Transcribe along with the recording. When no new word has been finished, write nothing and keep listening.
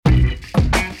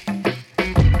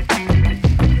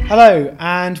Hello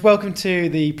and welcome to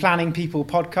the Planning People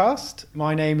podcast.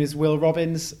 My name is Will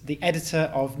Robbins, the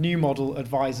editor of New Model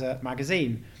Advisor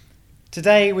magazine.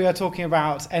 Today we are talking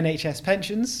about NHS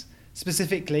pensions,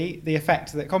 specifically the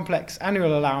effect that complex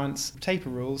annual allowance taper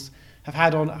rules have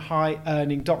had on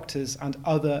high-earning doctors and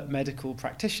other medical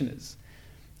practitioners.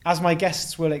 As my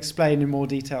guests will explain in more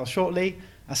detail shortly,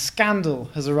 a scandal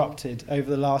has erupted over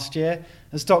the last year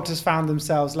as doctors found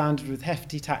themselves landed with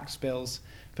hefty tax bills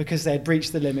because they had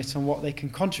breached the limit on what they can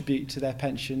contribute to their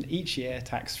pension each year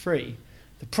tax-free.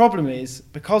 The problem is,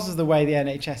 because of the way the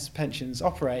NHS pensions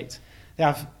operate, they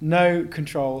have no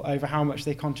control over how much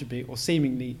they contribute, or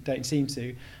seemingly don't seem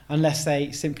to, unless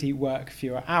they simply work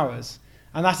fewer hours.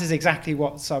 And that is exactly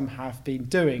what some have been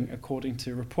doing, according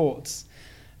to reports.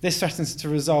 This threatens to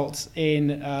result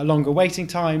in longer waiting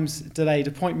times, delayed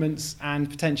appointments, and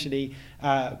potentially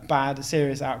bad,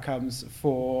 serious outcomes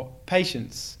for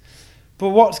patients. But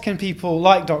what can people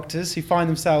like doctors who find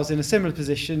themselves in a similar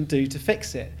position do to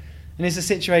fix it? And is the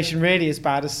situation really as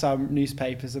bad as some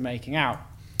newspapers are making out?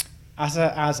 As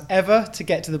ever, to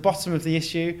get to the bottom of the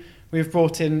issue, we've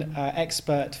brought in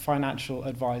expert financial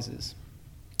advisors.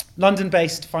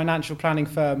 London-based financial planning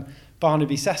firm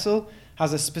Barnaby Cecil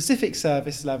has a specific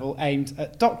service level aimed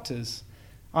at doctors.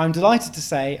 I'm delighted to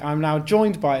say I'm now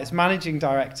joined by its managing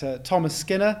director, Thomas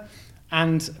Skinner,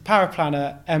 and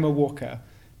paraplanner Emma Walker.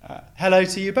 Hello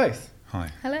to you both.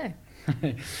 Hi. Hello.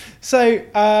 So,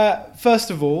 first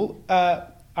of all, and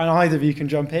either of you can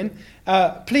jump in,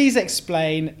 please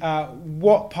explain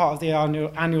what part of the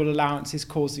annual allowance is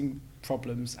causing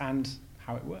problems and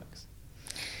how it works.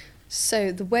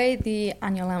 So the way the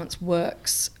annual allowance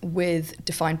works with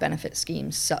defined benefit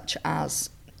schemes such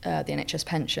as the NHS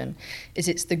pension is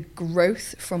it's the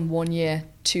growth from one year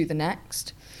to the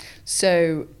next.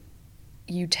 So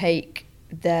you take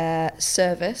their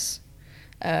service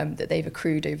that they've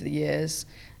accrued over the years,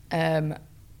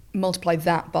 multiply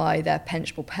that by their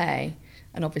pensionable pay,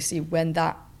 and obviously when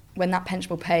that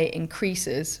pensionable pay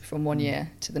increases from one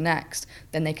year to the next,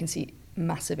 then they can see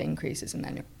massive increases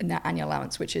in their annual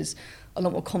allowance, which is a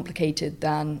lot more complicated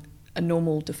than a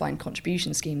normal defined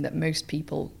contribution scheme that most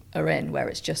people are in, where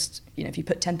it's just, if you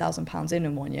put £10,000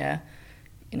 in 1 year,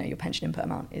 your pension input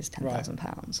amount is £10,000.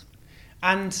 Right.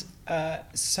 And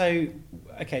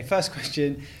first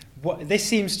question. This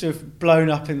seems to have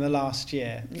blown up in the last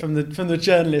year. Yeah. From the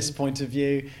journalist's point of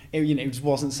view, it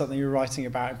wasn't something you were writing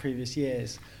about in previous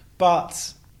years.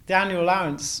 But the annual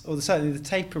allowance, or certainly the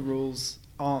taper rules,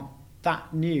 aren't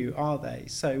that new, are they?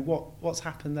 So what's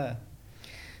happened there?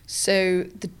 So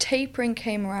the tapering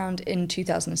came around in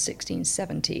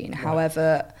 2016-17. Right.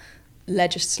 However,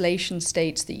 legislation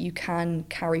states that you can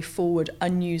carry forward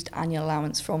unused annual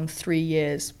allowance from 3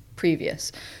 years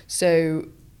previous. So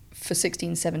for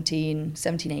 16-17,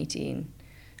 17-18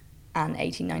 and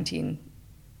 18-19,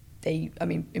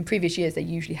 in previous years they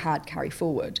usually had carry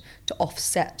forward to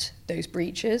offset those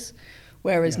breaches,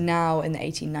 whereas now in the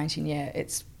 18-19 year,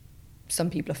 some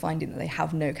people are finding that they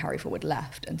have no carry forward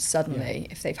left, and suddenly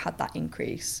if they've had that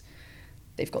increase,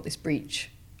 they've got this breach.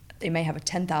 They may have a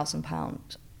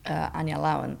 £10,000 annual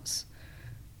allowance,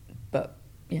 but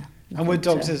and would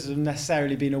doctors have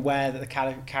necessarily been aware that the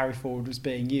carry forward was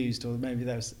being used, or maybe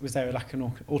was there like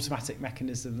an automatic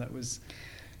mechanism that was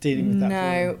dealing with that?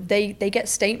 No, they get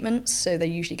statements, so they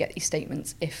usually get these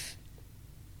statements if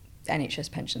the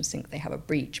NHS pensions think they have a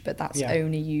breach, but that's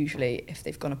only usually if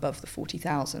they've gone above the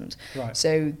 40,000. Right.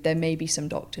 So there may be some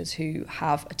doctors who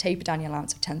have a tapered annual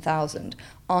allowance of 10,000,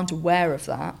 aren't aware of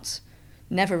that,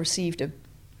 never received a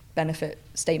benefit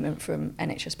statement from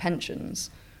NHS pensions,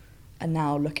 and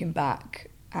now looking back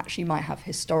actually might have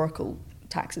historical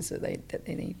taxes that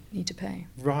they need to pay.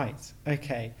 Right,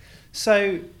 okay.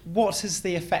 So what has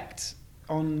the effect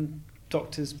on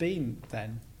doctors been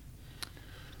then?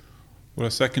 Well,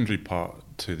 a secondary part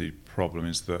to the problem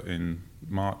is that in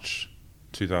March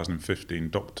 2015,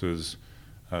 doctors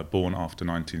born after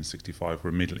 1965 were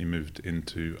immediately moved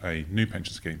into a new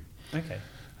pension scheme. Okay.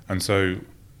 And so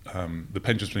the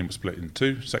pension scheme was split in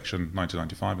two, Section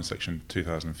 1995 and Section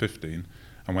 2015.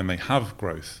 And when they have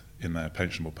growth in their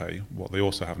pensionable pay, what they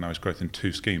also have now is growth in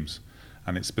two schemes.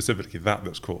 And it's specifically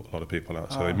that's caught a lot of people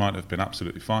out. So they might have been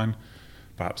absolutely fine.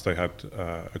 Perhaps they had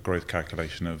a growth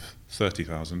calculation of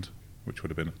 30,000, which would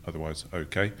have been otherwise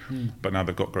okay. But now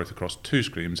they've got growth across two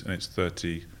schemes, and it's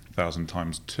 30,000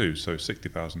 times two. So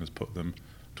 60,000 has put them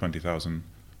 20,000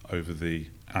 over the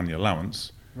annual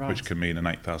allowance, which can mean an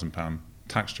 £8,000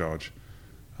 tax charge.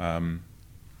 And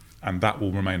that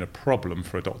will remain a problem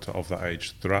for a doctor of that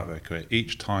age throughout their career.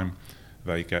 Each time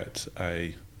they get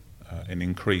an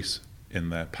increase in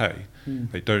their pay,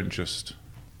 they don't just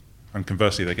And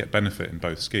conversely, they get benefit in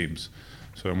both schemes.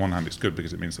 So on one hand, it's good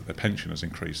because it means that their pension has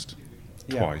increased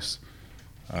twice,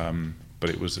 but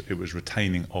it was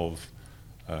retaining of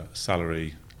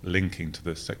salary linking to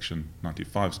the Section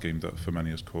 95 scheme that for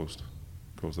many has caused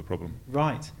the problem.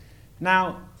 Right.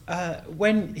 Now,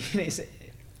 when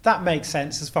that makes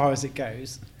sense as far as it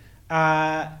goes,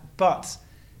 but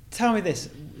tell me this: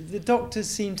 the doctors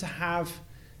seem to have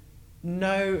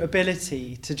no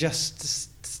ability to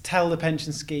just tell the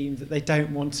pension scheme that they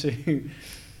don't want to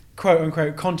quote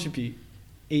unquote contribute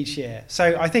each year.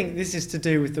 So I think this is to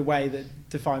do with the way that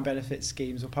defined benefit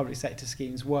schemes or public sector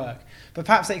schemes work. But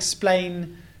perhaps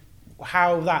explain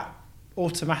how that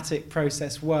automatic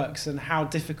process works and how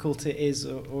difficult it is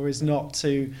or is not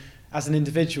to, as an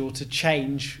individual, to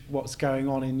change what's going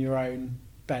on in your own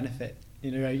benefit,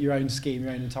 your own scheme,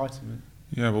 your own entitlement.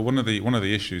 Yeah, well, one of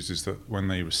the issues is that when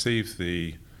they receive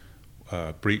the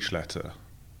breach letter,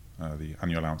 the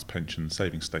annual allowance pension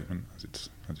savings statement, as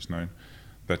it's known,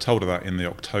 they're told of that in the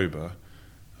October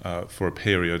for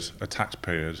a tax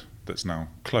period that's now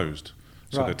closed.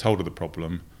 So Right. they're told of the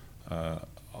problem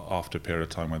after a period of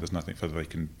time where there's nothing further they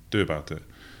can do about it.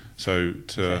 So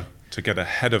to get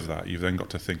ahead of that, you've then got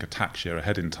to think a tax year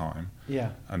ahead in time,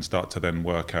 and start to then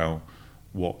work out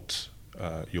what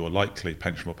your likely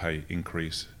pensionable pay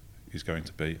increase is going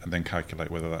to be, and then calculate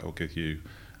whether that will give you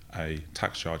a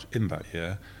tax charge in that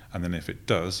year, and then if it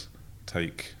does,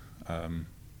 take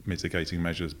mitigating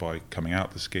measures by coming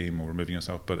out the scheme or removing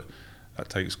yourself. But that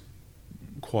takes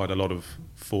quite a lot of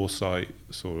foresight,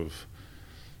 sort of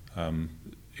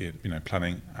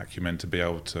planning acumen to be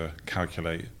able to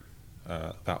calculate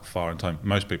that far in time.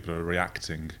 Most people are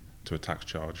reacting to a tax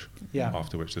charge,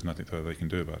 after which there's nothing further they can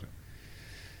do about it.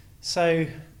 So,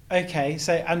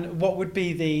 and what would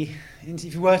be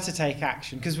if you were to take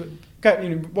action? Because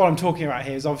what I'm talking about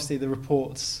here is obviously the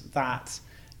reports that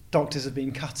doctors have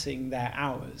been cutting their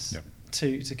hours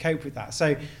to cope with that.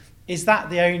 So, is that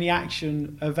the only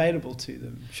action available to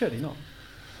them? Surely not.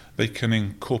 They can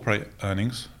incorporate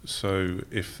earnings. So,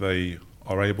 if they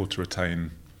are able to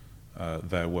retain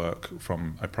their work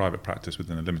from a private practice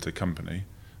within a limited company,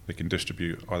 they can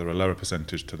distribute either a lower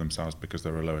percentage to themselves because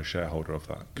they're a lower shareholder of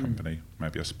that company.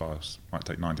 Maybe a spouse might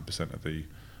take 90%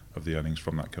 of the earnings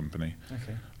from that company,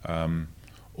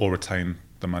 or retain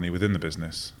the money within the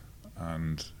business.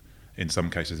 And in some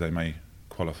cases, they may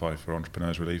qualify for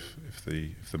entrepreneurs' relief if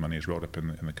the money is rolled up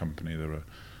in the company. There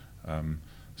are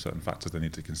certain factors they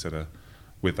need to consider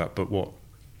with that. But what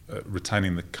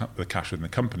retaining the cash within the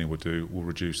company will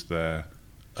reduce their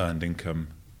earned income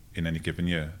in any given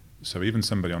year. So even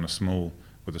somebody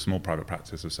with a small private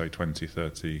practice of say 20,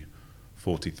 30,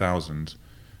 40,000,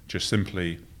 just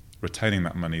simply retaining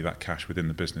that money, that cash within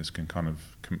the business can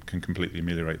can completely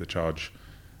ameliorate the charge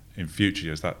in future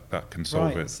years. That can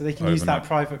solve it. So they can use that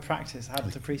private practice. I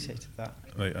hadn't appreciated that.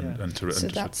 So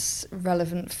that's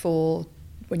relevant for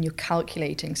when you're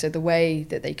calculating. So the way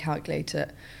that they calculate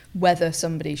it, whether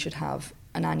somebody should have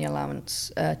an annual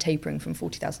allowance tapering from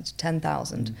 40,000 to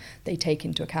 10,000, they take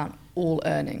into account all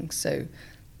earnings. So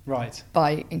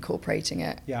by incorporating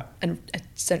it and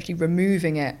essentially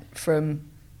removing it from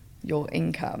your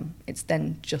income, it's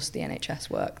then just the NHS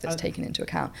work that's taken into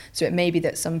account. So it may be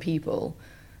that some people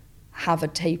have a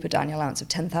tapered annual allowance of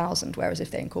 10,000, whereas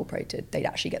if they incorporated, they'd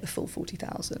actually get the full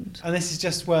 40,000. And this is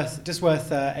just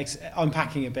worth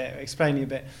unpacking a bit, explaining a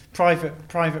bit.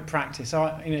 Private practice.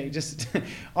 I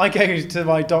go to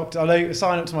my doctor. I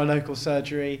sign up to my local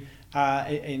surgery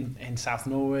in South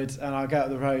Norwood, and I go up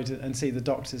the road and see the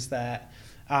doctors there.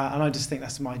 And I just think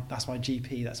that's my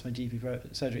GP. That's my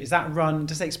GP surgery. Is that run?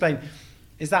 Just explain.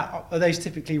 Are those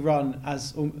typically run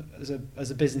as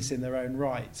a business in their own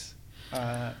right?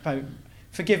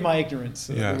 Forgive my ignorance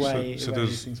of the way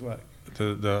these things work.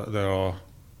 There are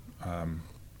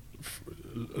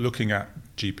looking at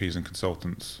GPs and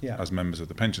consultants as members of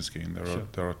the pension scheme.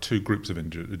 There are two groups of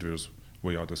individuals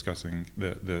we are discussing.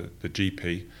 The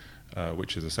GP,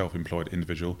 which is a self-employed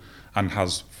individual and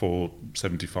has for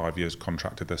 75 years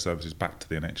contracted their services back to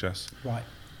the NHS. Right.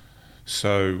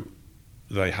 So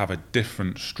they have a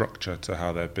different structure to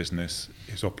how their business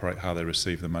is operate, how they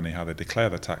receive the money, how they declare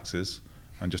their taxes.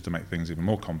 And just to make things even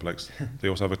more complex, they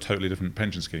also have a totally different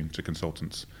pension scheme to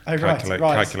consultants,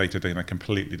 calculated in a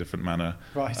completely different manner.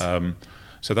 Right.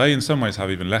 So they in some ways have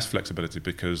even less flexibility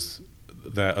because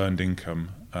their earned income,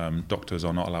 doctors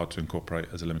are not allowed to incorporate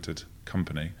as a limited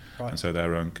company. Right. And so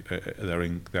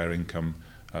their income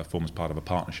forms part of a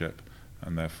partnership,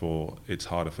 and therefore it's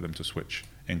harder for them to switch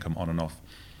income on and off.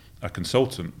 A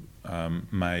consultant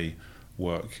may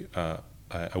work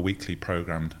a weekly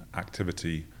programmed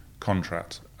activity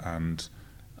contract and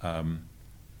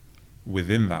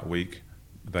within that week,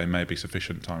 there may be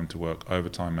sufficient time to work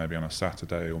overtime, maybe on a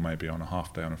Saturday or maybe on a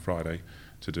half day on a Friday,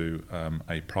 to do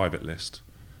a private list.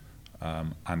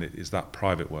 And it is that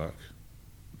private work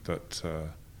that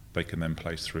they can then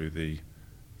place through the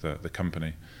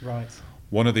company. Right.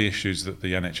 One of the issues that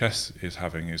the NHS is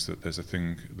having is that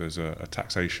there's a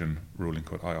taxation ruling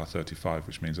called IR35,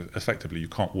 which means that effectively you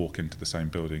can't walk into the same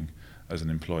building as an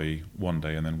employee one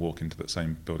day and then walk into that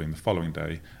same building the following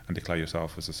day and declare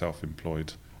yourself as a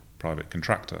self-employed private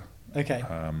contractor. Okay.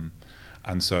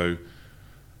 And so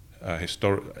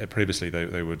previously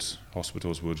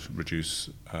hospitals would reduce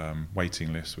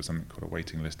waiting lists with something called a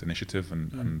waiting list initiative,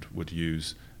 and would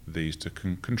use these to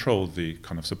control the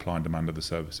kind of supply and demand of the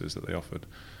services that they offered.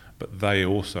 But they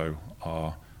also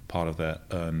are part of their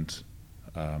earned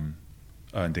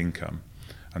income.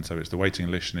 And so it's the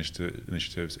waiting list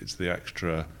initiatives, it's the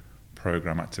extra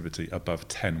program activity above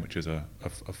 10, which is a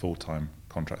full-time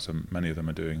contract. So many of them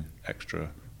are doing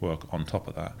extra work on top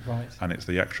of that. Right. And it's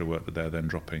the extra work that they're then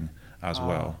dropping as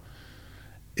well,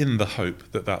 in the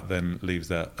hope that then leaves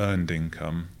their earned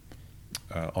income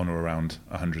on or around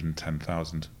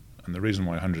 110,000. And the reason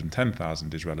why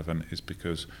 110,000 is relevant is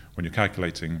because when you're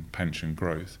calculating pension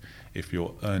growth, if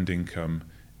your earned income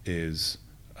is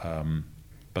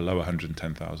below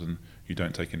 110,000, you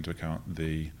don't take into account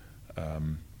the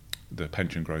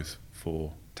pension growth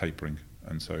for tapering.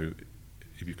 And so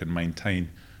if you can maintain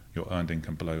your earned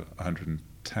income below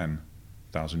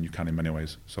 110,000, you can in many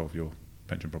ways solve your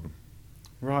pension problem.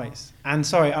 Right. And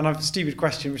sorry, and I have a stupid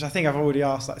question, which I think I've already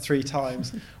asked like 3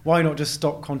 times. Why not just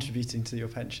stop contributing to your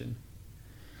pension?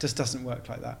 Just doesn't work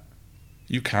like that.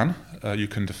 You can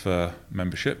defer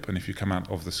membership, and if you come out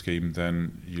of the scheme,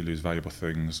 then you lose valuable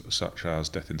things such as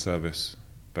death in service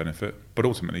benefit. But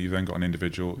ultimately, you've then got an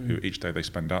individual who each day they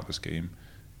spend out the scheme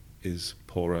is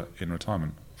poorer in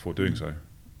retirement for doing so.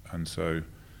 And so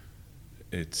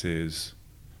it is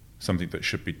something that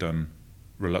should be done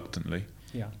reluctantly.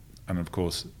 Yeah. And of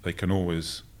course, they can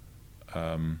always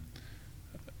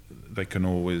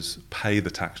pay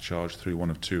the tax charge through one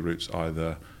of 2 routes,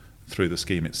 either through the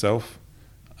scheme itself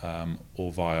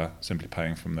or via simply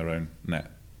paying from their own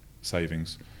net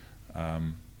savings,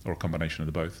 or a combination of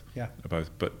the both. Yeah.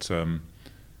 But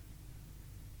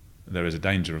there is a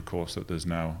danger, of course, that there's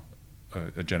now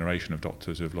a generation of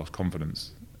doctors who have lost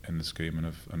confidence in the scheme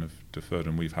and have deferred,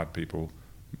 and we've had people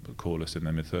call us in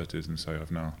their mid-30s and say, I've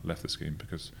now left the scheme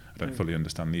because I don't fully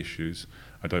understand the issues.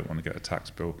 I don't want to get a tax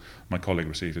bill. My colleague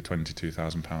received a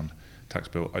 £22,000 tax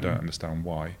bill. I don't understand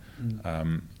why.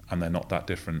 And they're not that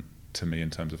different to me in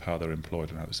terms of how they're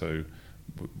employed. And so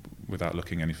without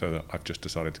looking any further, I've just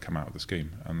decided to come out of the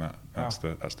scheme. And that's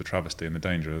the travesty and the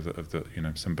danger of the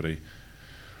somebody,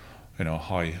 a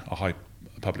high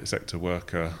public sector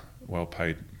worker, well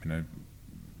paid,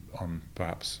 on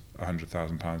perhaps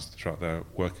 £100,000 throughout their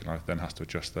working life, then has to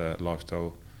adjust their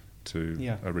lifestyle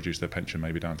to reduce their pension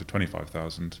maybe down to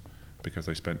 25,000 because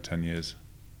they spent 10 years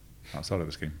outside of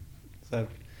the scheme. So,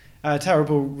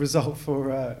 terrible result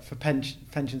for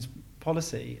pensions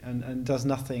policy, and does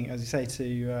nothing, as you say,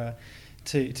 to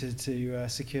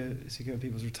secure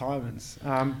people's retirements.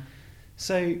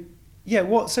 So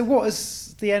what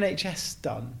has the NHS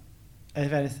done,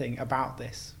 if anything, about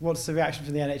this? What's the reaction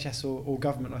from the NHS or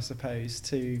government, I suppose,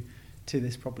 to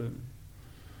this problem?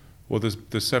 Well,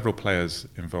 there's several players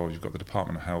involved. You've got the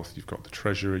Department of Health, you've got the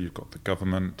Treasury, you've got the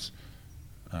government.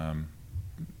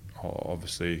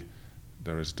 Obviously,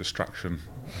 there is distraction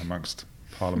amongst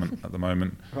Parliament at the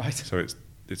moment. Right. So it's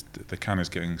the can is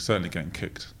certainly getting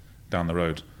kicked down the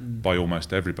road by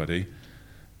almost everybody.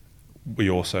 We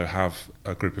also have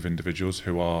a group of individuals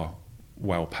who are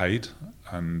well paid,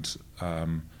 and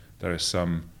there is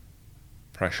some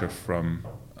pressure from,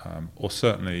 or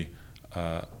certainly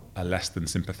a less than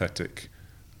sympathetic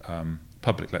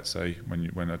public, let's say,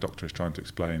 when a doctor is trying to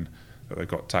explain that they've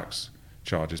got tax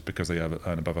charges because they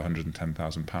earn above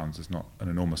 £110,000. There's not an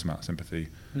enormous amount of sympathy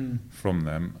from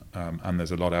them, and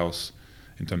there's a lot else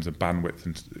in terms of bandwidth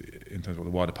and in terms of what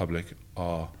the wider public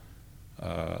are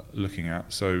looking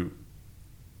at. So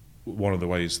one of the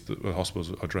ways that the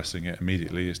hospitals are addressing it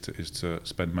immediately is to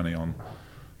spend money on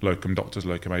locum doctors,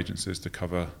 locum agencies to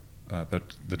cover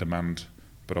the demand,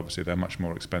 but obviously they're much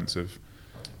more expensive.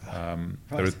 Right.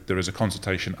 There is a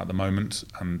consultation at the moment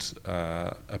and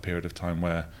a period of time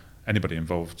where anybody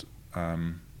involved,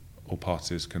 all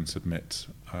parties, can submit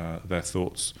their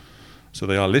thoughts. So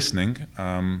they are listening,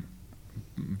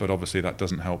 but obviously that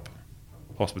doesn't help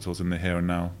hospitals in the here and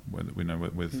now,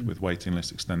 with waiting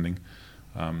lists extending.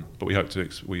 But we hope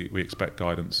we expect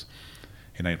guidance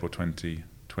in April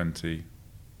 2024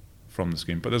 from the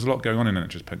scheme. But there's a lot going on in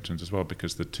NHS pensions as well,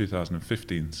 because the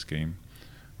 2015 scheme,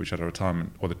 which had a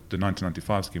retirement, or the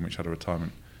 1995 scheme, which had a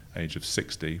retirement age of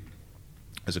 60,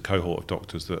 there's a cohort of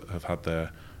doctors that have had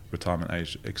their retirement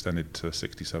age extended to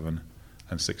 67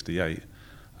 and 68,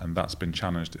 and that's been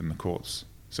challenged in the courts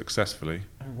successfully.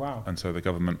 Oh, wow. And so the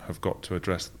government have got to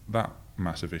address that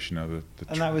massive issue now.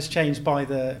 And that was changed by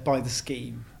the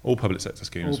scheme. All public sector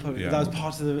schemes. That was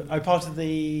part of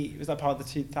the. Was that part of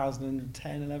the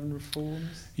 2010-11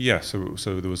 reforms? Yeah. So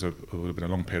there would have been a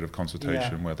long period of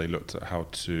consultation where they looked at how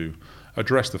to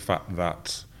address the fact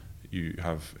that you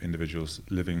have individuals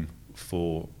living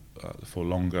for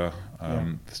longer.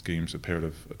 The scheme's a period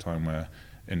of a time where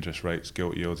interest rates,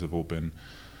 gilt yields have all been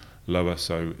lower,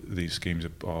 so these schemes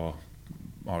are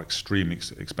extremely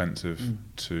expensive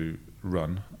to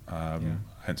run.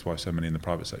 Hence why so many in the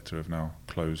private sector have now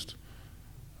closed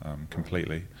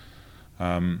completely.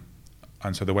 And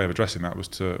so the way of addressing that was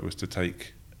to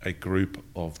take a group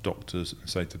of doctors and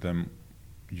say to them,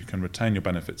 you can retain your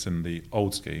benefits in the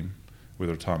old scheme with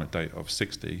a retirement date of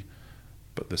 60,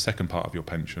 but the second part of your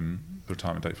pension, the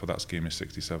retirement date for that scheme is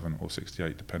 67 or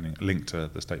 68, depending, linked to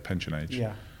the state pension age.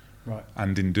 Yeah, right.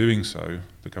 And in doing so,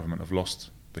 the government have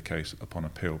lost the case upon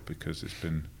appeal, because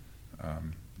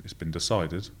it's been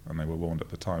decided, and they were warned at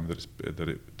the time, that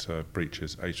it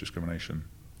breaches age discrimination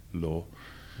law.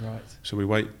 Right. So we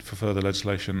wait for further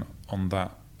legislation on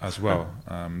that as well.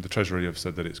 The Treasury have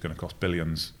said that it's going to cost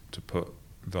billions to put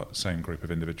that same group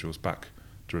of individuals back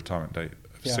to retirement date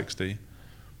of 60.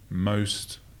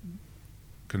 Most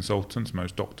consultants,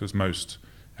 most doctors, most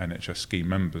NHS scheme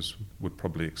members would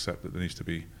probably accept that there needs to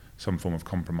be some form of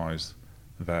compromise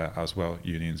there as well,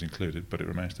 unions included, but it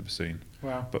remains to be seen.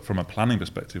 Wow. But from a planning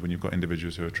perspective, when you've got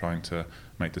individuals who are trying to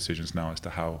make decisions now as to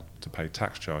how to pay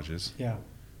tax charges, and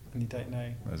you don't know,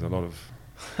 there's a lot of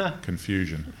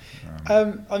confusion.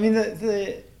 I mean,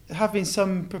 there have been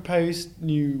some proposed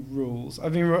new rules. I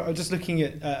mean, I'm just looking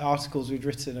at articles we'd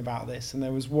written about this, and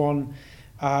there was one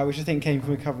which I think came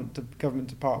from a government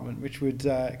department, which would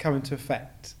come into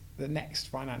effect the next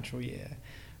financial year,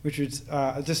 which would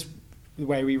just the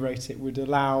way we wrote it would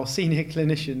allow senior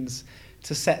clinicians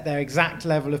to set their exact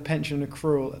level of pension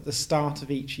accrual at the start of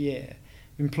each year.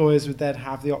 Employers would then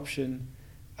have the option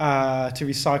to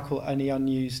recycle any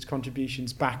unused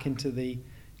contributions back into the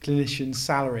clinician's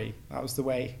salary. That was the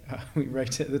way we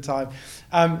wrote it at the time.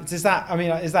 Is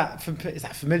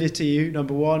that familiar to you?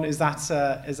 Number one, is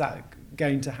that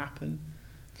going to happen?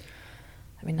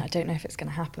 I mean, I don't know if it's going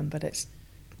to happen, but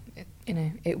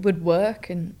it would work,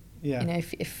 and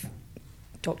if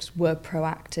doctors were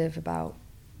proactive about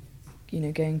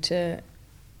going to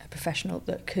a professional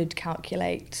that could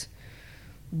calculate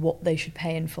what they should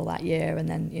pay in for that year and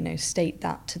then state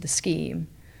that to the scheme,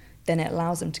 then it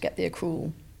allows them to get the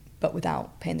accrual but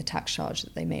without paying the tax charge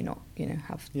that they may not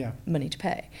have money to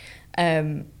pay.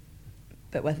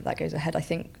 But whether that goes ahead, I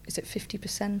think, is it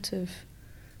 50% of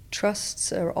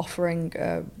trusts are offering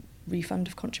a refund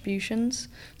of contributions,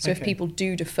 so if people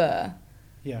do defer,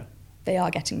 they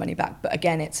are getting money back. But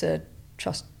again, it's a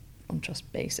trust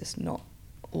basis, not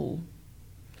all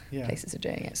places are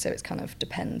doing it. So it kind of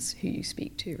depends who you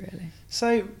speak to, really.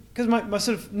 So, because my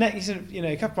sort of next,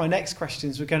 a couple of my next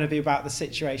questions were going to be about the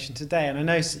situation today, and I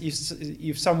know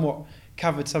you've somewhat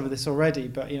covered some of this already,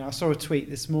 but I saw a tweet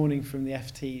this morning from the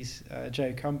FT's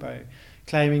Joe Cumbo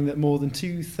claiming that more than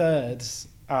 2/3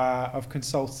 of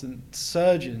consultant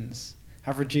surgeons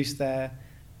have reduced their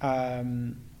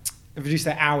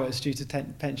hours due to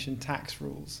pension tax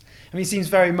rules. I mean, it seems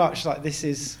very much like this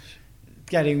is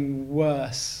getting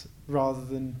worse rather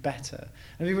than better.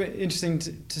 I mean, interesting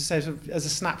to say, sort of, as a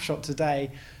snapshot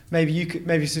today, maybe you could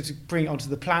sort of bring it onto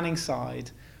the planning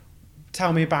side.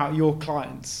 Tell me about your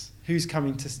clients. Who's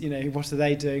coming to, what are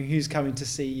they doing? Who's coming to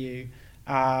see you?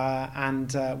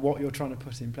 And what you're trying to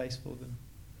put in place for them.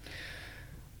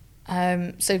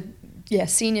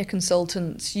 Senior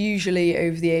consultants, usually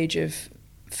over the age of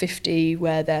 50,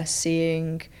 where they're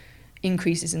seeing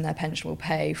increases in their pensionable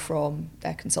pay from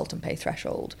their consultant pay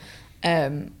threshold.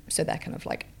 So they're kind of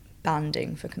like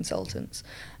banding for consultants.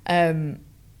 So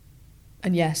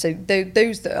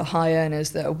those that are high earners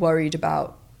that are worried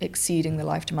about exceeding the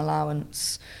lifetime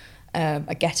allowance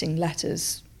are getting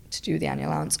letters to do the annual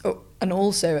allowance, and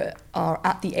also are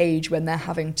at the age when they're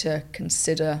having to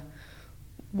consider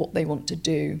what they want to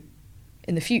do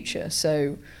in the future.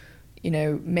 So,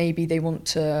 maybe they want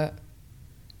to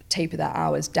taper their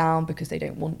hours down because they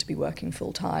don't want to be working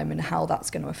full time, and how that's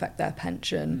going to affect their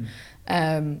pension.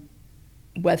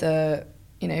 Whether,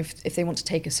 if they want to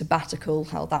take a sabbatical,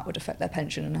 how that would affect their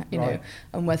pension, and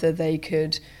and whether they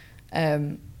could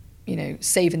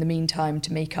save in the meantime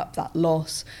to make up that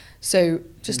loss. So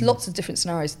just lots of different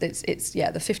scenarios. It's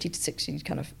the 50 to 60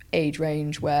 kind of age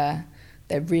range where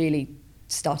they're really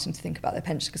starting to think about their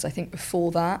pension, because I think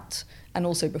before that, and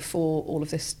also before all of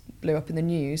this blew up in the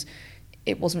news,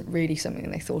 it wasn't really something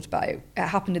they thought about. It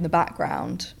happened in the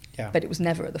background, but it was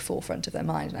never at the forefront of their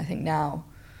mind. And I think now,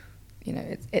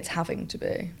 it's having to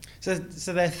be. So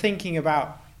they're thinking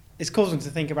about, it's causing them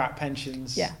to think about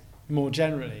pensions more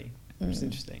generally, which is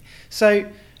interesting. So,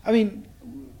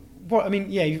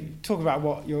 you talk about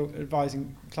what you're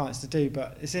advising clients to do,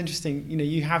 but it's interesting,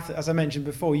 you have, as I mentioned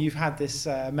before, you've had this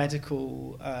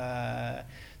medical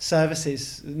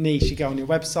services niche. You go on your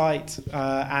website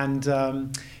and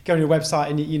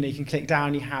you can click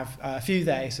down, you have a few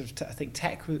there, sort of I think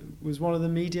tech was one of the,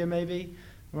 media maybe,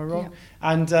 am I wrong?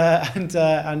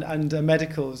 Yeah. And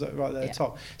medical is right there at the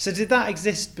top. So did that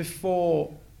exist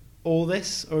before all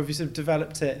this, or have you sort of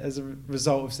developed it as a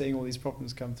result of seeing all these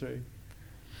problems come through?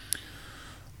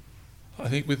 I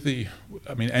think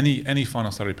any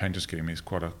final salary pension scheme is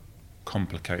quite a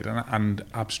complicated and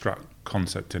abstract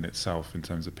concept in itself, in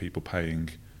terms of people paying,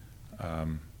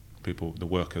 the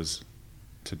workers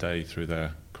today through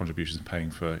their contributions,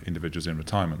 paying for individuals in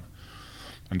retirement.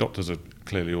 And doctors are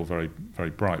clearly all very,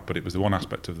 very bright, but it was the one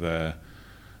aspect of their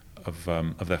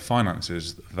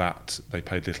finances that they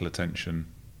paid little attention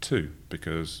to,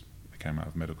 because came out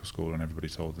of medical school and everybody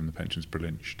told them the pension's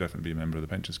brilliant, you should definitely be a member of the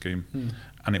pension scheme.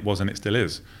 And it was, and it still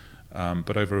is.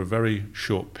 But over a very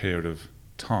short period of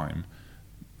time,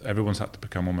 everyone's had to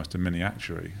become almost a mini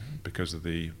actuary because of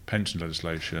the pension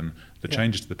legislation, the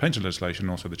changes to the pension legislation,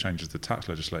 and also the changes to the tax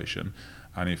legislation.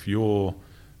 And if you're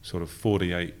sort of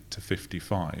 48 to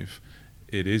 55,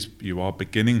 you are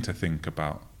beginning to think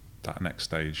about that next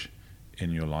stage in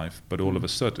your life. But all of a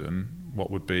sudden, what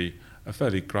would be a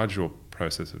fairly gradual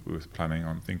process with planning,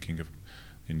 I'm thinking of,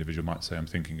 the individual might say, I'm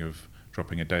thinking of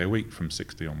dropping a day a week from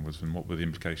 60 onwards, and what would the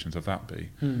implications of that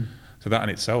be? So that in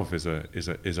itself is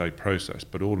a process,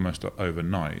 but almost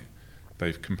overnight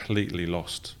they've completely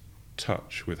lost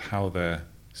touch with how their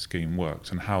scheme works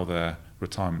and how their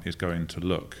retirement is going to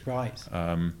look. Right.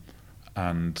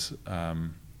 And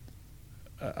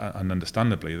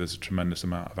understandably, there's a tremendous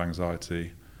amount of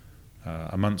anxiety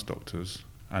amongst doctors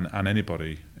and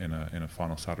anybody in a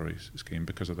final salary scheme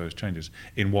because of those changes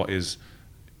in what is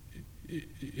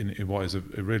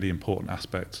a really important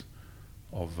aspect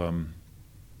of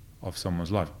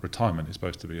someone's life. Retirement is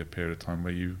supposed to be a period of time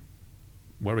where you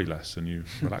worry less and you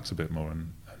relax a bit more,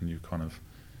 and you kind of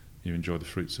you enjoy the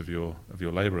fruits of your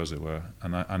labour, as it were.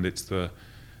 And it's the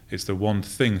one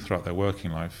thing throughout their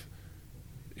working life.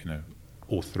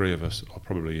 All three of us are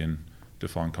probably in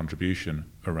defined contribution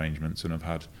arrangements and have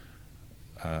had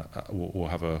or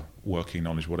have a working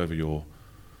knowledge, whatever your,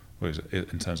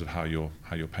 in terms of how your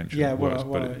pension works.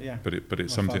 But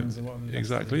it's something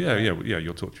exactly.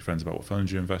 You'll talk to your friends about what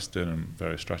funds you invest in and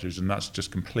various strategies, and that's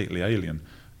just completely alien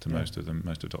to most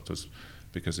of doctors,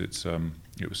 because it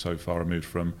was so far removed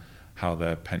from how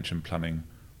their pension planning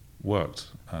worked.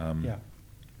 And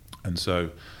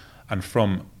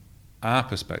from our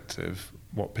perspective,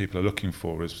 what people are looking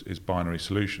for is binary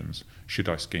solutions. Should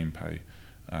I scheme pay?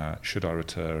 Should I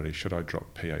retire early? Should I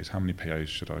drop PAs? How many PAs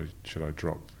should I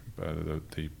drop?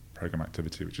 The program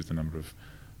activity, which is the number of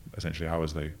essentially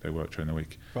hours they work during the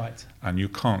week. Right. And you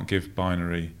can't give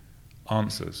binary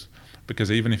answers,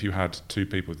 because even if you had two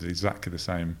people with exactly the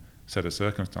same set of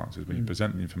circumstances, when you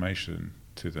present the information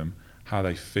to them, how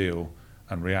they feel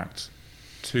and react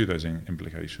to those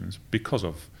implications because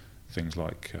of things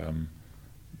like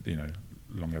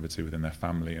longevity within their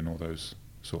family and all those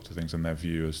sorts of things, and their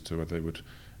view as to whether they would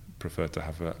prefer to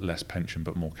have a less pension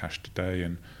but more cash today,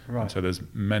 and so there's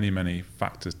many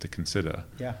factors to consider.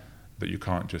 That you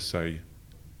can't just say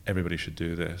everybody should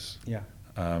do this.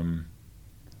 And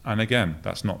again,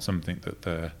 that's not something that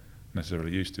they're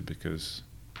necessarily used to, because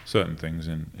certain things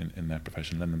in their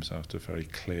profession lend themselves to very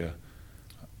clear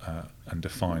and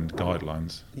defined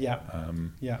guidelines.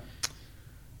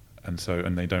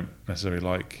 And they don't necessarily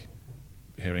like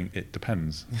hearing "it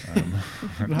depends"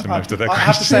 to most of their questions. I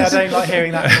have to say, I don't like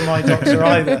hearing that from my doctor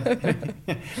either.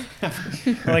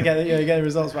 When I get the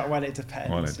results about when it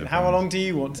depends. How long do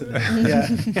you want to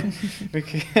live?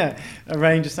 A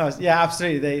range of science. Yeah,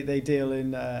 absolutely. They deal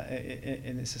in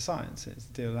it's a science. It's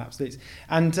a deal in absolutes.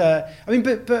 And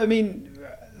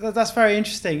that's very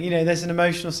interesting. There's an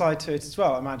emotional side to it as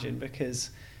well, I imagine,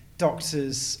 because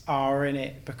doctors are in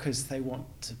it because they want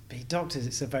to be doctors.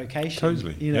 It's a vocation.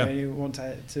 Totally. You want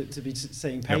to be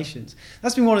seeing patients.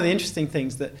 That's been one of the interesting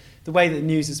things, that the way that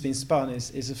news has been spun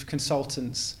is of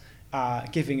consultants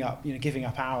giving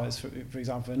up hours, for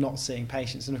example, and not seeing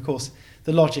patients. And of course,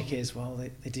 the logic is, well,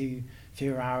 they do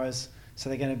fewer hours, so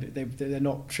they're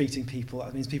not treating people.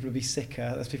 That means people will be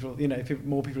sicker. That's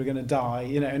more people are going to die.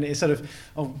 And it's sort of,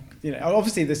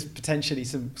 obviously there's potentially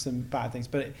some bad things,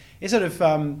 but it's sort of.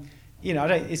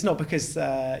 It's not because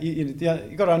you've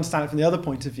got to understand it from the other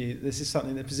point of view. This is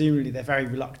something that presumably they're very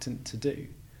reluctant to do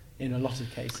in a lot of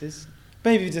cases.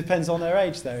 Maybe it depends on their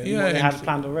age, though, and what they had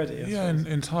planned already.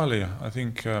 Entirely. I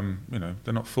think they're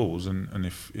not fools, and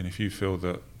if you feel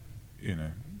that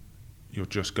you're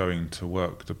just going to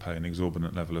work to pay an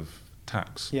exorbitant level of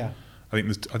tax, I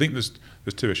think there's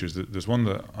two issues. There's one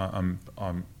that I'm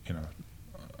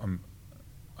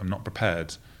not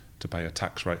prepared to pay a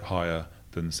tax rate higher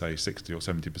than, say, 60 or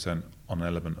 70% on an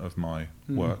element of my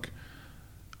work.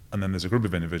 And then there's a group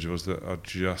of individuals that are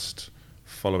just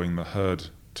following the herd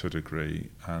to a degree,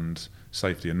 and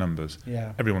safety in numbers.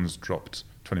 Yeah. Everyone's dropped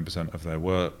 20% of their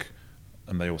work,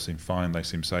 and they all seem fine, they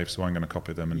seem safe, so I'm going to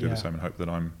copy them and do the same and hope that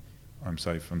I'm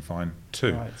safe and fine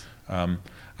too. Right.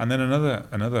 And then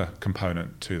another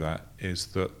component to that is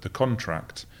that the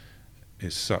contract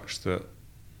is such that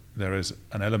there's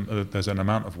an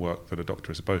amount of work that a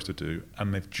doctor is supposed to do,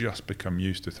 and they've just become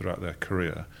used to throughout their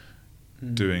career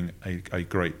doing a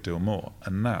great deal more.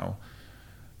 And now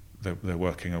they're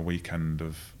working a weekend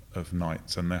of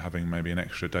nights, and they're having maybe an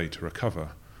extra day to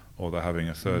recover, or they're having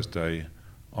a Thursday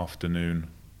afternoon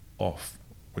off,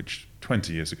 which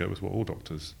 20 years ago was what all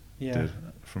doctors did,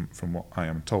 from what I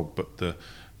am told. But the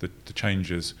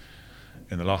changes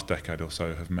in the last decade or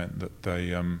so have meant that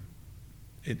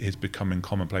it is becoming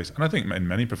commonplace. And I think in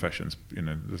many professions,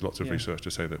 there's lots of research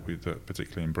to say that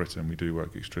particularly in Britain, we do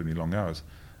work extremely long hours.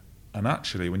 And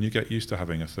actually, when you get used to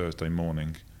having a Thursday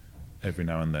morning every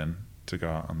now and then to go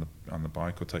out on the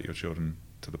bike or take your children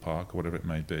to the park or whatever it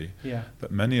may be,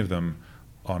 that many of them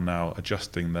are now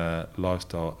adjusting their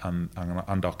lifestyle and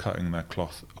are cutting their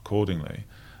cloth accordingly.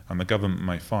 And the government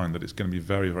may find that it's going to be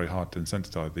very, very hard to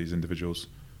incentivize these individuals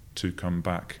to come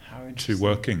back to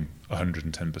working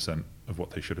 110% of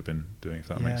what they should have been doing, if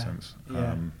that makes sense.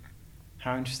 Yeah.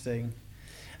 How interesting.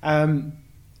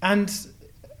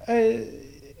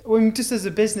 Just as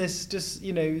a business, it's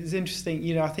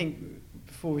interesting. I think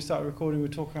before we started recording, we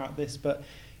were talking about this, but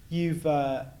you've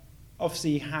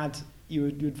obviously you were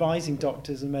advising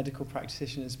doctors and medical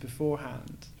practitioners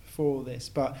beforehand for all this,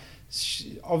 but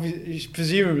surely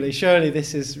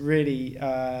this has really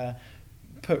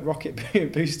put rocket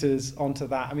boosters onto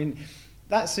that. I mean,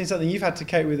 that's been something you've had to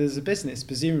cope with as a business,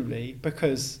 presumably,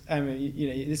 because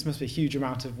this must be a huge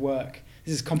amount of work.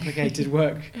 This is complicated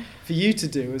work for you to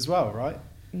do as well, right?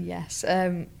 Yes.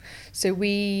 So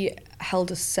we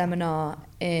held a seminar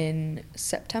in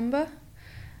September,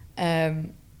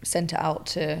 sent it out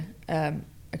to a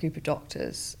group of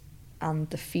doctors, and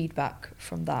the feedback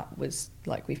from that was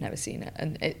like we've never seen it.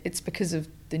 And it's because of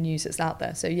the news that's out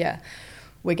there. So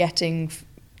we're getting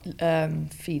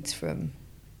feeds from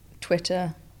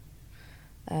Twitter,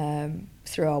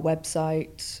 through our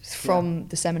website, from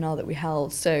the seminar that we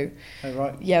held. So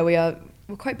we're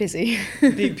quite busy.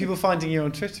 People finding you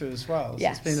on Twitter as well. So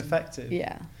it's been effective.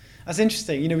 Yeah. That's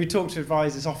interesting. We talk to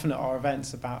advisors often at our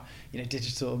events about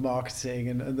digital marketing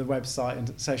and the website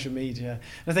and social media.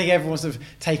 And I think everyone's sort of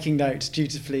taking notes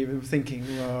dutifully, thinking,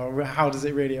 well, how does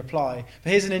it really apply?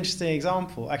 But here's an interesting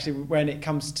example, actually, when it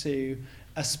comes to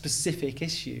a specific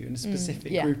issue and a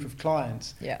specific group of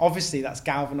clients. Yeah. Obviously, that's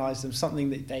galvanised them, something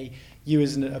that you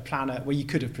as a planner, well, you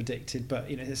could have predicted, but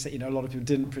a lot of people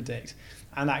didn't predict.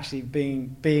 And actually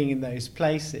being in those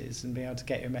places and being able to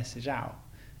get your message out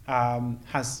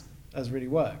has really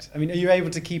worked. I mean, are you able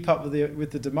to keep up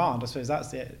with the demand? I suppose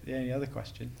that's the only other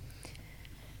question.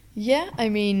 Yeah, I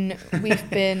mean, we've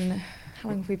been... How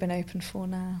long have we been open for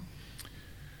now?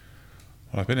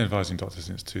 Well, I've been advising doctors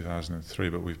since 2003,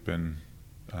 but we've been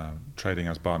trading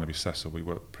as Barnaby Cecil. We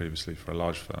worked previously for a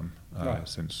large firm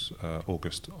since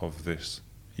August of this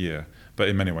year. But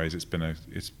in many ways, it's been a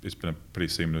pretty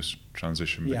seamless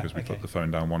transition because we put the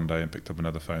phone down one day and picked up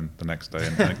another phone the next day,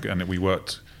 and we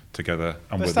worked together.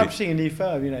 And but establishing a new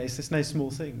firm, it's just no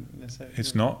small thing.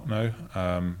 It's not, no.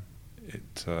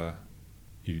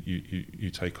 You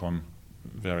take on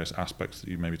various aspects that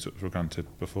you maybe took for granted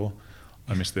before.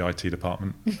 I miss the IT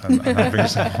department and having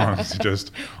someone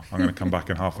to I'm going to come back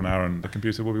in half an hour and the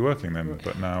computer will be working then.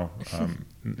 But now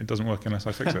it doesn't work unless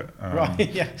I fix it.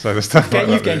 So the stuff like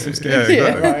you've gained some skills.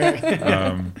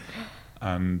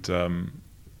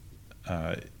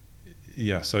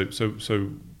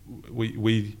 So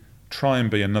we try and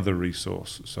be another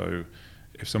resource. So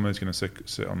if someone's going to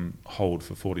sit on hold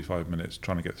for 45 minutes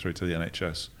trying to get through to the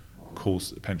NHS,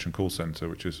 pension call centre,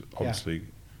 which is obviously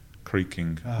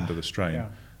creaking under the strain. Yeah.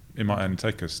 It might only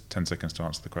take us 10 seconds to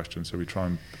answer the question, so we try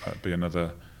and be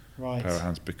another Right. pair of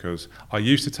hands, because I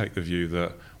used to take the view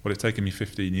that, well, it's taken me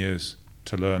 15 years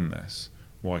to learn this,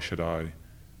 why should I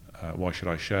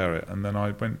share it? And then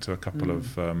I went to a couple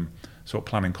of sort of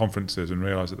planning conferences and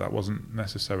realised that wasn't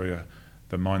necessarily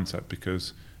the mindset,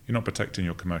 because you're not protecting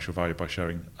your commercial value by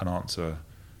sharing an answer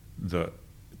that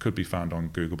could be found on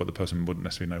Google, but the person wouldn't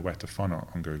necessarily know where to find it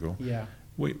on Google. Yeah.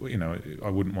 I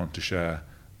wouldn't want to share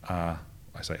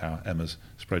Emma's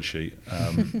spreadsheet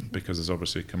because there's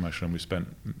obviously a commercial, and we spent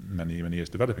many years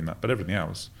developing that. But everything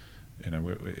else,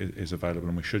 is available,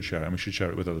 and we should share it, and we should share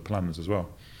it with other planners as well.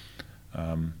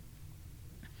 And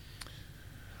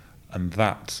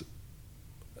that,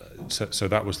 so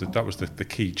that was the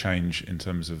key change in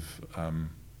terms of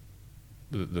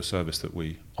the service that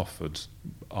we offered.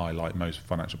 I, like most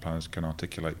financial planners, can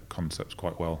articulate concepts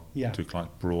quite well, to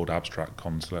like broad abstract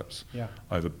concepts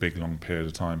over big long periods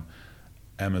of time.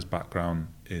 Emma's background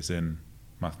is in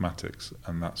mathematics,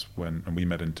 and we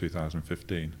met in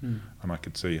 2015, and I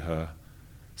could see her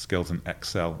skills in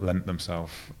Excel lent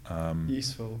themselves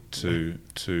useful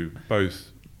to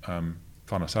both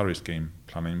final salary scheme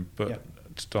planning, but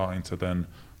starting to then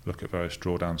look at various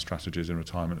drawdown strategies in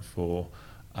retirement for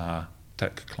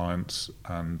tech clients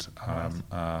and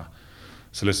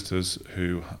solicitors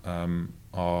who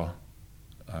are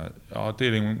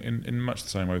dealing in much the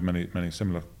same way with many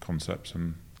similar concepts,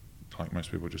 and like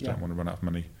most people just don't want to run out of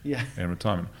money in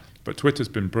retirement. But Twitter's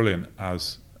been brilliant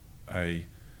as a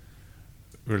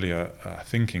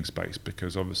thinking space,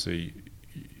 because obviously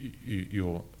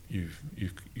you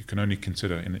can only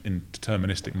consider in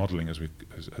deterministic modelling, as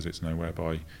it's known,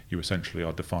 whereby you essentially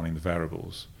are defining the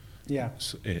variables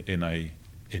in a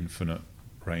infinite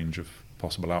range of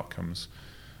possible outcomes.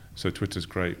 So Twitter's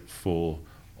great for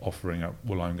offering up,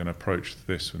 well, I'm going to approach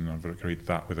this and I've agreed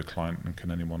that with a client, and can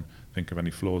anyone think of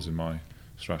any flaws in my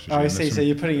strategy? Oh, I see. So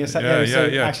you're putting yourself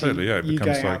absolutely. Yeah,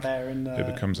 it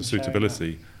becomes a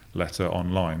suitability letter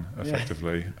online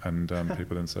effectively, and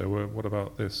people then say, well, what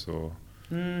about this, or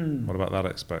what about that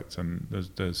aspect? And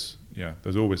there's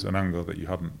always an angle that you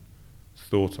hadn't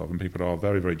thought of, and people are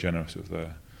very, very generous with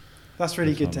their. That's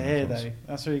really good to hear, though.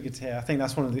 That's really good to hear. I think that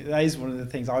is one of the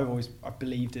things I've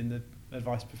believed in the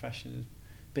advice profession, is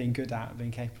being good at,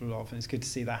 being capable of, and it's good to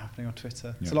see that happening on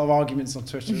Twitter. There's a lot of arguments on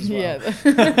Twitter as well.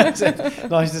 So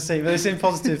nice to see, but there's some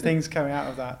positive things coming out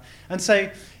of that. And so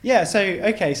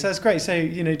that's great.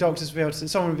 So doctors will be able to,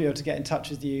 someone will be able to get in touch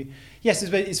with you. Yes,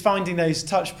 it's finding those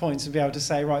touch points and be able to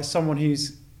say, right, someone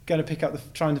who's going to pick up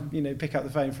the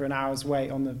phone for an hour's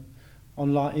wait on the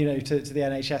online, to the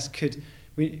NHS,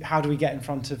 how do we get in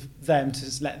front of them to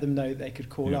just let them know that they could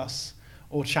call us,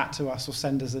 or chat to us, or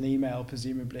send us an email,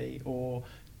 presumably, or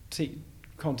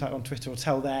contact on Twitter, or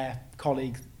tell their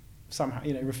colleague somehow,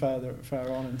 refer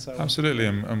on, and so on. Absolutely,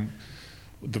 and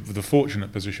the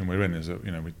fortunate position we're in is that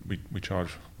we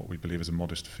charge what we believe is a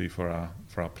modest fee for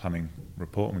our planning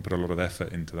report, and we put a lot of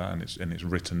effort into that, and it's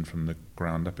written from the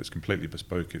ground up. It's completely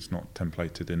bespoke. It's not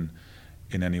templated in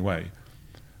any way.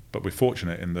 But we're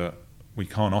fortunate in that we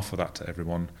can't offer that to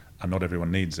everyone, and not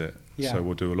everyone needs it. So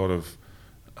we'll do a lot of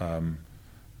kind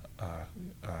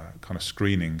of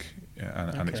screening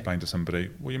and explain to somebody,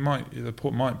 well, the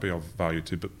report might be of value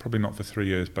to, but probably not for 3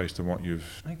 years based on what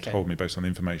you've told me, based on the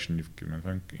information you've given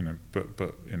me.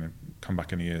 But come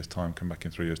back in a year's time, come back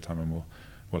in 3 years' time, and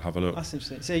we'll have a look. That's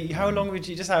interesting. So how long would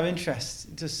you, just have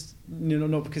interest, just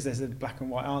not because there's a black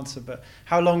and white answer, but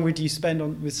how long would you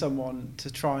spend with someone to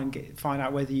try and find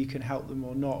out whether you can help them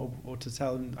or not, or to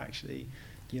tell them actually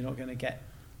you're not going to get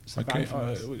some value from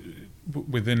us?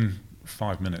 Within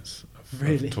 5 minutes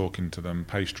of talking to them,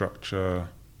 pay structure,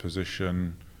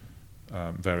 position,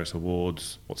 various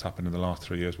awards, what's happened in the last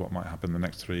 3 years, what might happen in the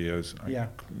next 3 years.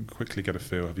 Quickly get a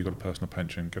feel. Have you got a personal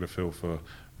pension? Get a feel for,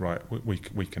 right,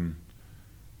 we can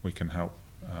help,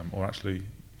 or actually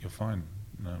you're fine.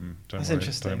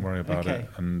 Don't worry about it.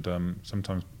 And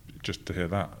sometimes just to hear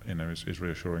that, is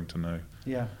reassuring to know.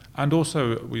 Yeah. And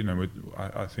also,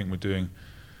 I think we're doing.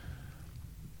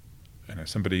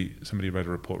 Somebody read a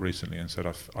report recently and said,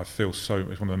 I feel so.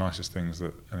 It's one of the nicest things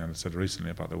that anyone said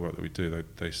recently about the work that we do.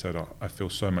 They said, I feel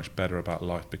so much better about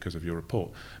life because of your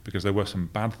report, because there were some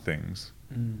bad things,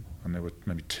 and there were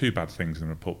maybe 2 bad things in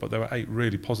the report, but there were 8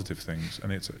 really positive things.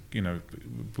 And it's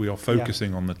we are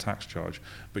focusing on the tax charge,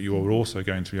 but you are also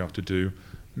going to be able to do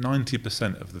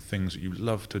 90% of the things that you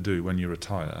love to do when you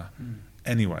retire,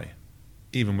 anyway,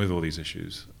 even with all these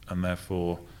issues. And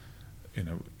therefore,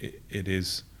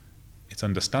 it's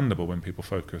understandable when people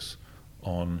focus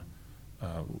on,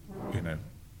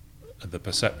 the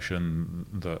perception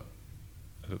that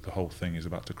the whole thing is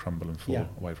about to crumble and fall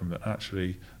away from that.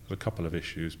 Actually, there's a couple of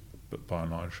issues, but by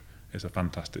and large, it's a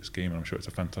fantastic scheme, and I'm sure it's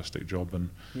a fantastic job and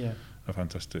a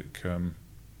fantastic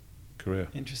career.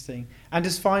 Interesting. And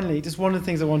just finally, just one of the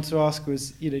things I wanted to ask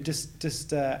was,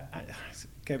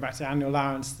 go back to annual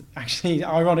allowance. Actually,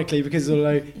 ironically, because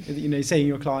although seeing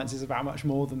your clients is about much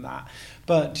more than that,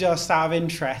 but just out of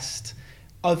interest,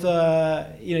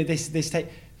 other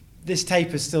this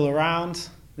taper's still around.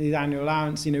 The annual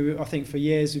allowance, I think for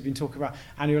years we've been talking about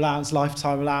annual allowance,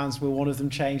 lifetime allowance. Will one of them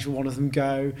change? Will one of them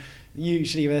go?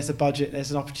 Usually, when there's a budget,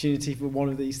 there's an opportunity for one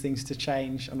of these things to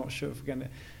change. I'm not sure if we're going to.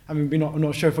 I'm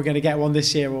not sure if we're going to get one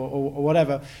this year or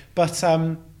whatever. But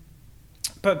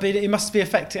it must be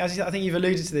affecting. As I think you've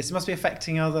alluded to this, it must be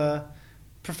affecting other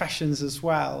professions as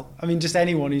well. I mean, just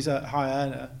anyone who's a high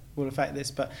earner will affect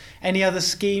this. But any other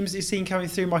schemes you've seen coming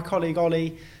through? My colleague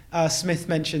Ollie Smith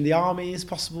mentioned the army is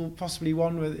possibly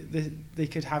one where they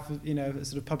could have a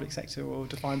sort of public sector or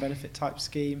defined benefit type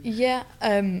scheme. Yeah,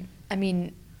 I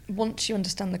mean, once you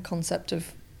understand the concept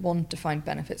of one defined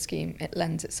benefit scheme, it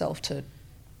lends itself to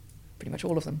pretty much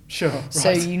all of them. Sure. Right.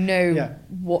 So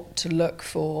what to look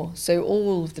for. So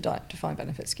all of the defined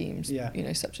benefit schemes,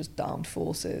 such as the armed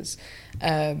forces,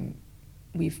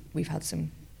 we've had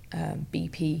some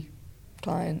BP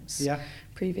clients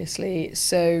previously.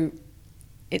 So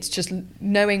it's just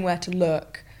knowing where to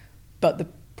look, but the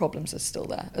problems are still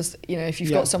there. As if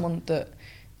you've got someone that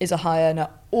is a high earner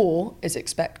or is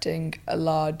expecting a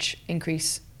large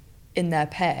increase in their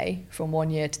pay from one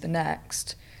year to the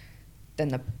next, then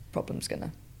the problem's going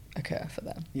to occur for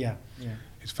them. Yeah.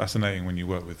 It's fascinating when you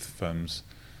work with firms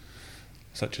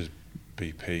such as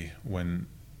BP, when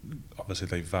obviously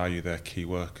they value their key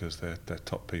workers, their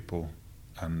top people,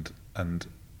 and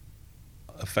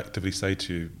effectively say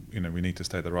to you, we need to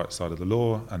stay at the right side of the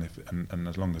law, and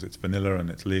as long as it's vanilla and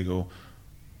it's legal,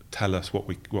 tell us what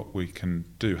we can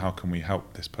do. How can we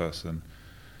help this person?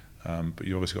 But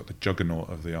you obviously got the juggernaut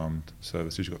of the armed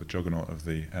services. You've got the juggernaut of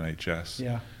the NHS.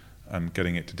 Yeah. And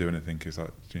getting it to do anything is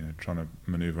like trying to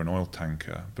manoeuvre an oil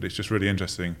tanker. But it's just really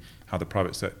interesting how the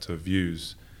private sector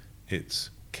views its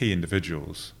key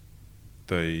individuals,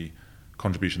 the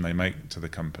contribution they make to the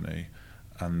company,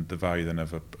 and the value then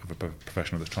of a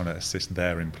professional that's trying to assist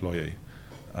their employee.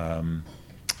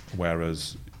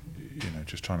 Whereas,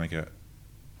 just trying to get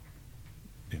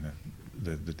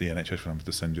the NHS firms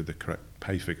to send you the correct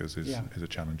pay figures is a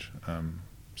challenge.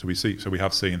 So we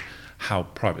have seen how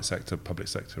private sector, public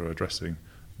sector are addressing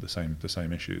the same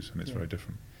issues, and it's very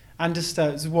different. And just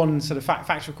one sort of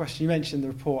factual question. You mentioned the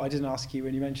report. I didn't ask you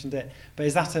when you mentioned it, but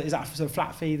is that a sort of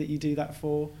flat fee that you do that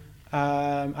for,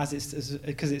 because it's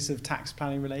sort of tax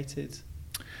planning related?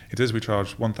 It is. We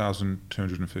charge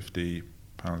 £1,250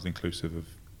 inclusive of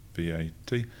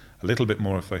VAT. A little bit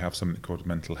more if they have something called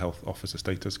mental health officer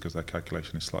status, because their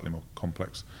calculation is slightly more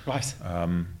complex. Right.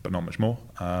 But not much more.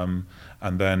 And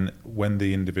then when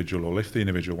the individual, or if the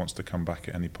individual wants to come back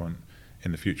at any point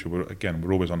in the future, we're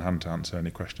always on hand to answer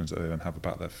any questions that they then have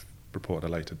about their report at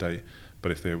a later date.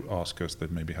 But if they ask us,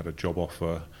 they've maybe had a job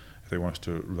offer, if they want us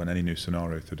to run any new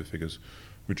scenario through the figures,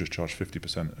 we just charge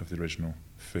 50% of the original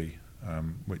fee,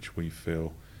 which we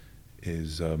feel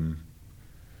is we're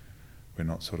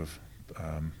not sort of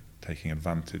taking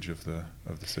advantage of the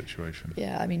situation.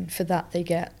 Yeah, I mean, for that they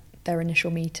get their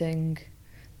initial meeting,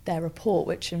 their report,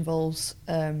 which involves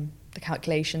the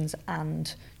calculations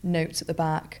and notes at the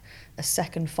back, a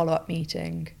second follow-up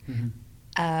meeting,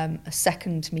 a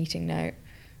second meeting note,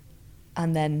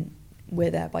 and then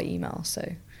we're there by email.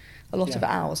 So a lot of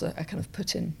hours are kind of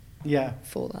put in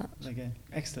for that. Okay,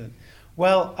 excellent.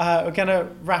 Well, we're going to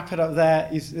wrap it up there.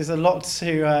 There's a lot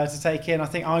to take in. I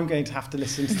think I'm going to have to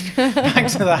listen back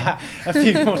to that a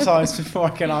few more times before I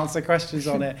can answer questions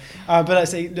on it. But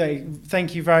let's say,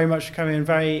 thank you very much for coming in.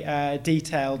 Very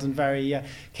detailed and very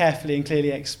carefully and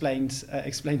clearly explained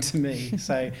to me.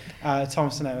 So,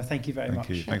 Thomas and Emma, thank you very much.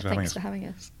 Thank you. Thanks for having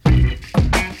us. Thanks for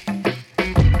having us.